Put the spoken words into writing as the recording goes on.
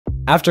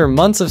After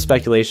months of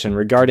speculation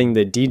regarding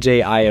the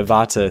DJI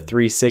Avata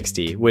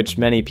 360, which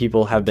many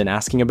people have been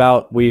asking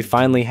about, we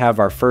finally have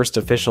our first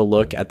official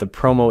look at the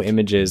promo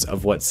images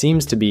of what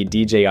seems to be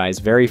DJI's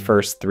very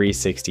first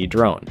 360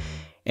 drone.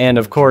 And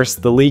of course,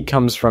 the leak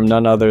comes from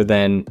none other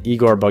than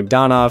Igor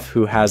Bogdanov,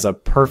 who has a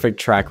perfect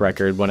track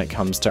record when it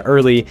comes to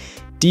early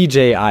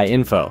DJI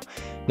info.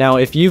 Now,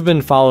 if you've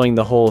been following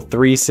the whole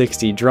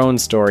 360 drone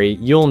story,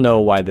 you'll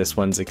know why this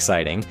one's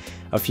exciting.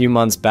 A few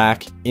months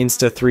back,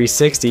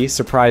 Insta360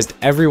 surprised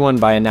everyone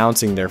by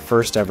announcing their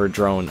first ever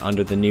drone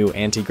under the new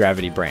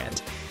Antigravity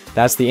brand.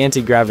 That's the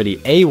Antigravity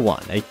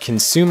A1, a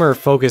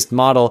consumer-focused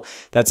model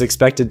that's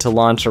expected to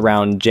launch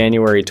around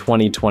January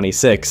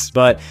 2026.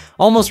 But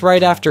almost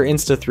right after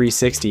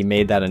Insta360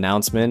 made that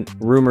announcement,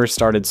 rumors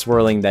started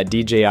swirling that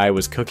DJI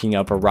was cooking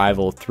up a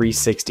rival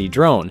 360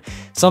 drone,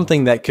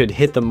 something that could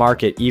hit the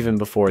market even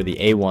before the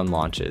A1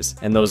 launches.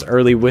 And those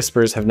early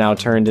whispers have now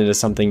turned into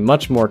something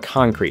much more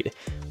concrete.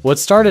 What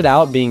started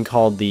out being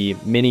called the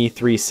Mini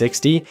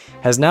 360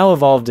 has now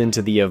evolved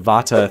into the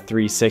Avata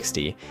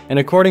 360, and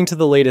according to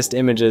the latest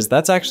images,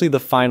 that's actually the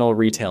final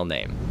retail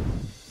name.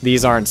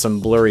 These aren't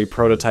some blurry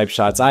prototype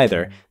shots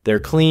either. They're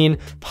clean,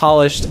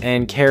 polished,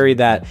 and carry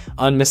that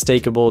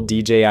unmistakable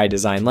DJI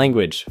design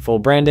language, full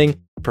branding,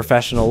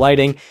 professional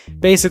lighting.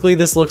 Basically,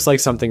 this looks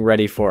like something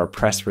ready for a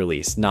press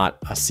release, not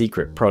a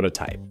secret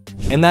prototype.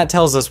 And that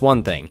tells us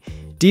one thing.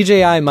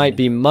 DJI might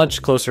be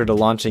much closer to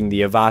launching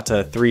the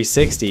Avata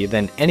 360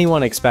 than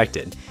anyone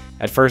expected.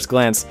 At first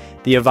glance,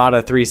 the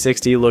Avata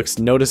 360 looks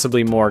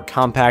noticeably more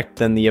compact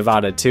than the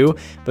Avata 2,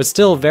 but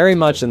still very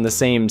much in the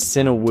same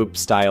Cinewhoop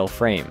style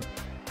frame.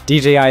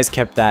 DJI's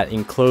kept that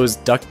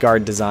enclosed duck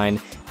guard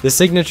design, the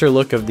signature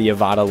look of the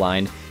Avata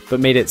line, but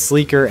made it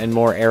sleeker and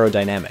more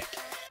aerodynamic.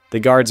 The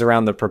guards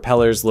around the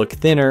propellers look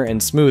thinner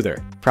and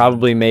smoother,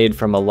 probably made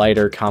from a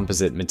lighter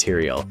composite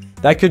material.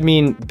 That could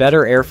mean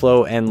better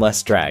airflow and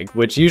less drag,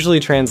 which usually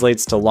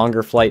translates to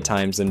longer flight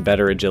times and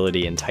better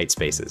agility in tight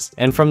spaces.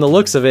 And from the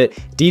looks of it,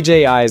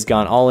 DJI's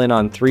gone all in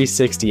on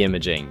 360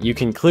 imaging. You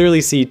can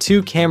clearly see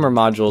two camera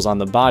modules on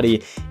the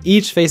body,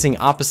 each facing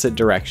opposite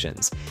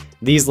directions.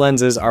 These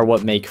lenses are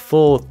what make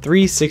full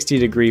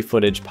 360-degree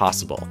footage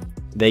possible.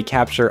 They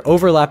capture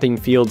overlapping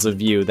fields of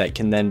view that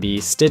can then be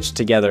stitched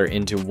together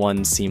into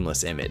one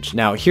seamless image.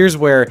 Now, here's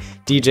where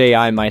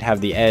DJI might have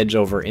the edge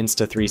over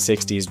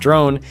Insta360's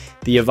drone.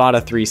 The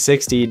Avata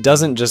 360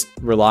 doesn't just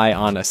rely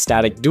on a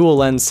static dual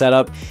lens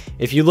setup.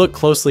 If you look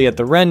closely at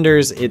the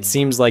renders, it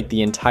seems like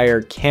the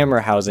entire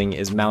camera housing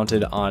is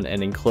mounted on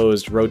an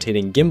enclosed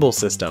rotating gimbal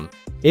system.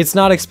 It's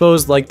not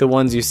exposed like the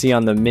ones you see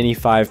on the Mini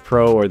 5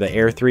 Pro or the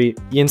Air 3.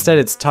 Instead,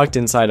 it's tucked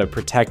inside a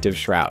protective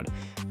shroud.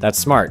 That's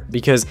smart,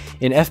 because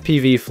in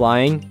FPV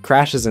flying,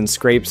 crashes and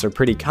scrapes are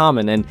pretty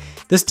common, and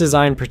this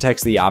design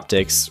protects the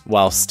optics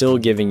while still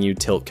giving you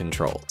tilt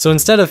control. So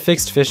instead of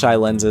fixed fisheye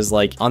lenses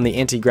like on the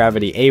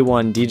Antigravity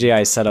A1,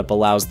 DJI setup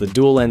allows the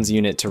dual lens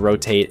unit to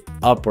rotate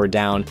up or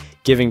down,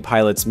 giving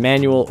pilots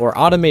manual or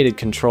automated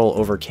control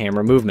over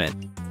camera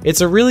movement.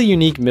 It's a really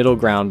unique middle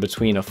ground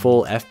between a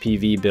full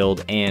FPV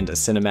build and a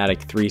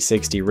cinematic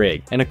 360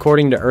 rig, and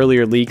according to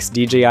earlier leaks,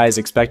 DJI is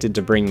expected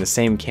to bring the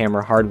same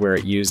camera hardware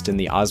it used in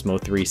the Osmo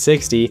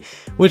 360,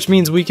 which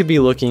means we could be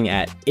looking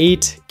at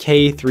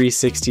 8K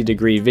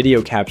 360-degree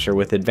video capture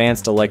with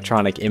advanced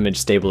electronic image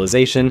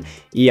stabilization,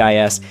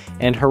 EIS,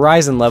 and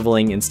horizon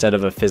leveling instead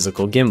of a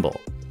physical gimbal.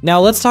 Now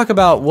let's talk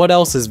about what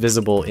else is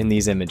visible in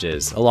these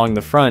images. Along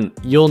the front,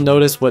 you'll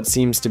notice what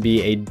seems to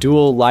be a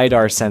dual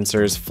LiDAR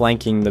sensors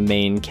flanking the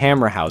main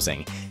camera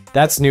housing.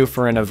 That's new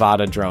for an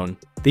Avata drone.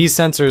 These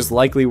sensors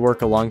likely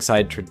work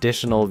alongside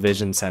traditional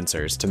vision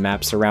sensors to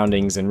map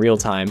surroundings in real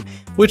time,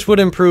 which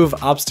would improve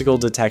obstacle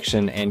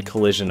detection and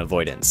collision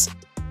avoidance.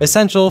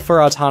 Essential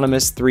for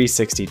autonomous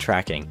 360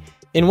 tracking.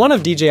 In one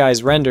of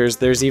DJI's renders,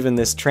 there's even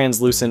this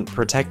translucent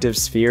protective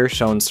sphere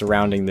shown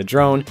surrounding the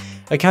drone,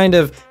 a kind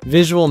of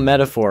visual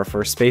metaphor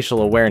for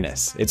spatial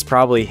awareness. It's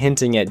probably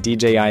hinting at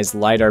DJI's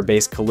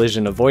LiDAR-based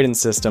collision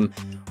avoidance system,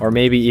 or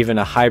maybe even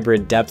a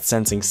hybrid depth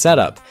sensing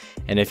setup.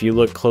 And if you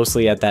look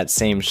closely at that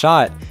same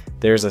shot,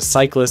 there's a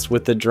cyclist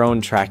with the drone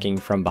tracking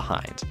from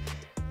behind.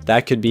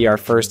 That could be our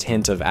first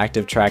hint of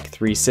Active Track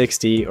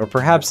 360, or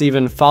perhaps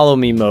even Follow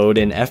Me mode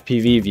in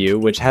FPV view,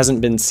 which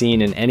hasn't been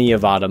seen in any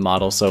Avata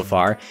model so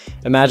far.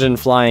 Imagine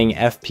flying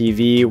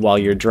FPV while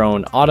your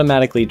drone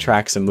automatically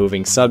tracks a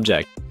moving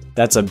subject.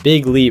 That's a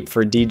big leap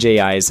for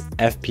DJI's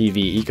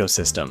FPV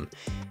ecosystem.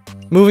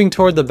 Moving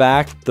toward the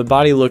back, the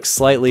body looks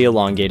slightly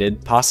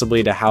elongated,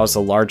 possibly to house a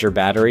larger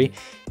battery.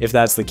 If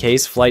that's the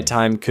case, flight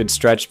time could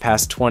stretch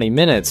past 20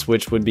 minutes,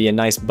 which would be a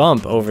nice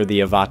bump over the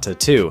Avata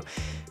 2.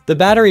 The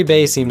battery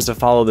bay seems to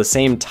follow the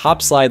same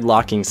top-slide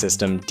locking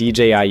system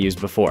DJI used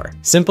before.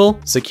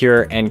 Simple,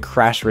 secure, and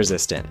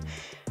crash-resistant.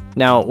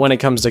 Now, when it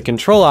comes to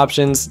control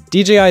options,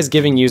 DJI is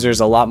giving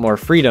users a lot more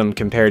freedom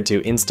compared to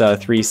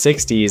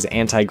Insta360's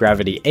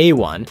Antigravity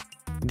A1.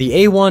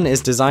 The A1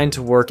 is designed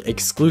to work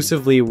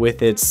exclusively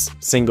with its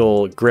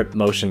single grip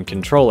motion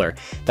controller.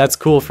 That's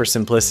cool for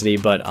simplicity,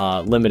 but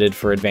limited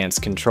for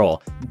advanced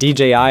control.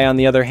 DJI, on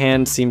the other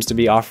hand, seems to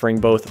be offering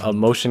both a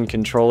motion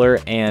controller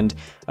and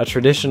a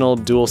traditional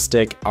dual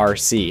stick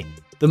RC.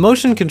 The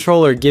motion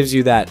controller gives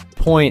you that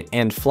point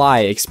and fly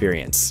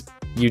experience.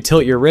 You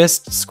tilt your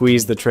wrist,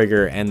 squeeze the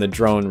trigger, and the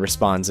drone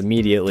responds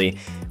immediately.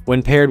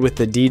 When paired with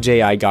the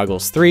DJI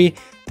Goggles 3,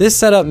 this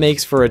setup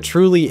makes for a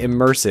truly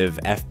immersive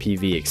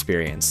FPV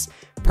experience.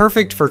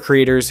 Perfect for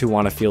creators who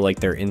want to feel like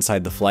they're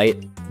inside the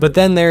flight. But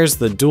then there's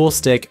the dual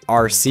stick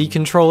RC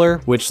controller,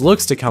 which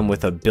looks to come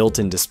with a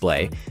built-in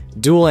display,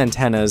 dual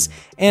antennas,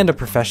 and a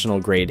professional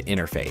grade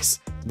interface.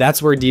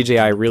 That's where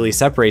DJI really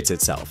separates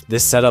itself.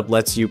 This setup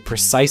lets you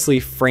precisely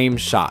frame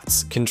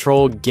shots,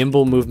 control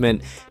gimbal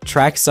movement,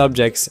 track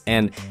subjects,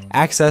 and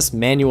access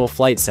manual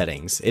flight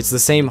settings. It's the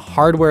same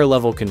hardware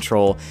level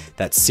control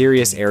that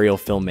serious aerial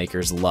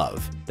filmmakers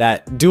love.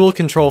 That dual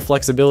control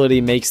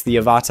flexibility makes the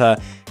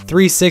Avata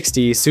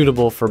 360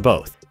 suitable for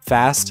both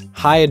fast,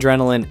 high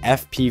adrenaline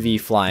FPV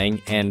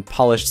flying and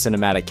polished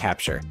cinematic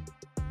capture.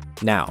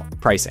 Now,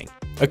 pricing.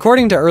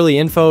 According to early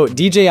info,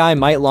 DJI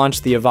might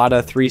launch the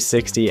Avata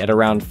 360 at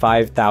around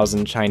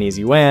 5,000 Chinese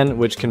yuan,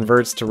 which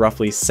converts to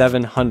roughly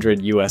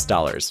 $700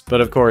 US.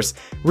 But of course,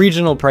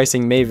 regional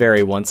pricing may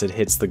vary once it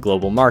hits the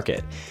global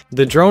market.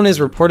 The drone is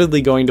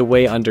reportedly going to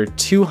weigh under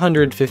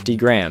 250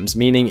 grams,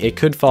 meaning it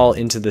could fall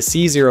into the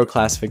C0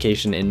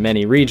 classification in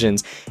many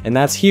regions, and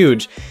that's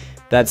huge.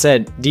 That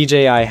said,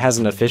 DJI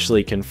hasn't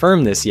officially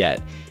confirmed this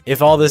yet.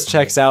 If all this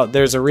checks out,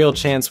 there's a real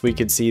chance we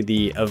could see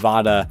the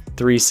Avata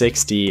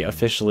 360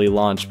 officially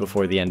launch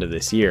before the end of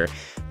this year,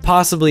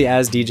 possibly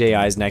as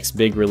DJI's next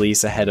big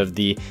release ahead of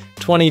the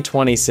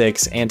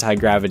 2026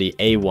 Antigravity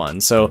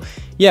A1. So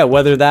yeah,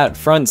 whether that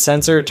front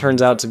sensor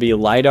turns out to be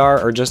LiDAR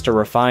or just a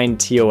refined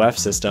TOF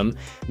system,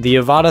 the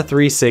Avata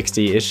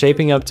 360 is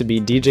shaping up to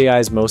be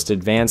DJI's most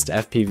advanced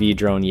FPV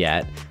drone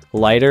yet.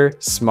 Lighter,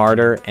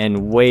 smarter,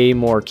 and way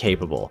more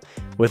capable.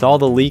 With all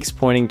the leaks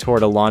pointing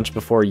toward a launch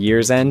before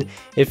year's end,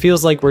 it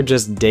feels like we're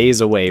just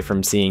days away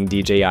from seeing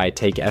DJI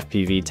take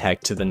FPV tech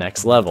to the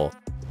next level.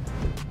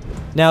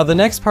 Now, the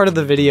next part of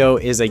the video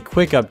is a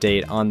quick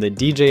update on the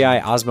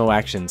DJI Osmo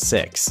Action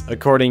 6.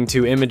 According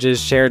to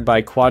images shared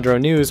by Quadro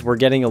News, we're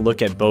getting a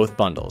look at both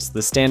bundles,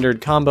 the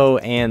standard combo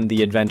and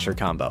the adventure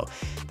combo.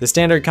 The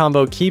standard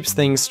combo keeps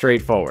things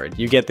straightforward.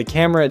 You get the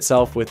camera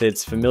itself with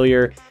its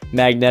familiar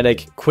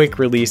magnetic quick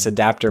release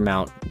adapter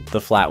mount, the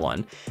flat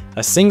one,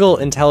 a single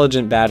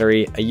intelligent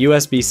battery, a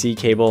USB-C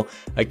cable,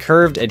 a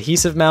curved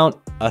adhesive mount,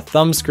 a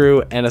thumb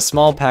screw, and a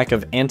small pack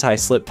of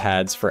anti-slip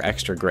pads for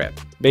extra grip.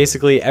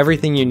 Basically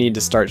everything you need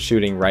to start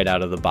shooting right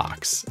out of the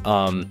box.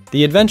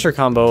 The adventure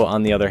combo,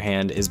 on the other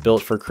hand, is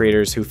built for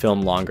creators who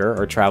film longer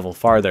or travel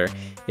farther.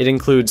 It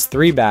includes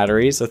 3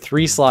 batteries, a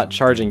 3-slot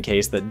charging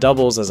case that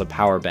doubles as a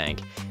power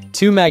bank,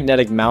 2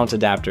 magnetic mount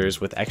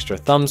adapters with extra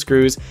thumb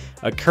screws,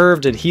 a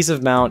curved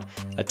adhesive mount,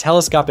 a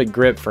telescopic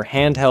grip for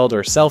handheld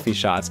or selfie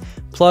shots,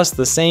 plus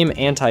the same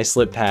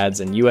anti-slip pads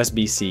and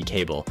USB-C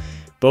cable.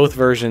 Both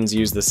versions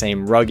use the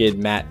same rugged,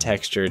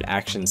 matte-textured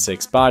Action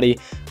 6 body,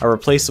 a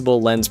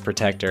replaceable lens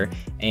protector,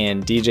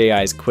 and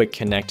DJI's Quick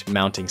Connect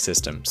mounting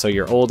system, so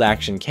your old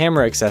Action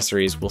camera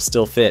accessories will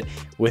still fit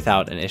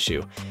without an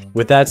issue.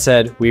 With that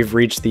said, we've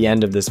reached the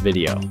end of this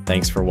video.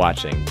 Thanks for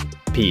watching.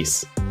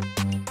 Peace.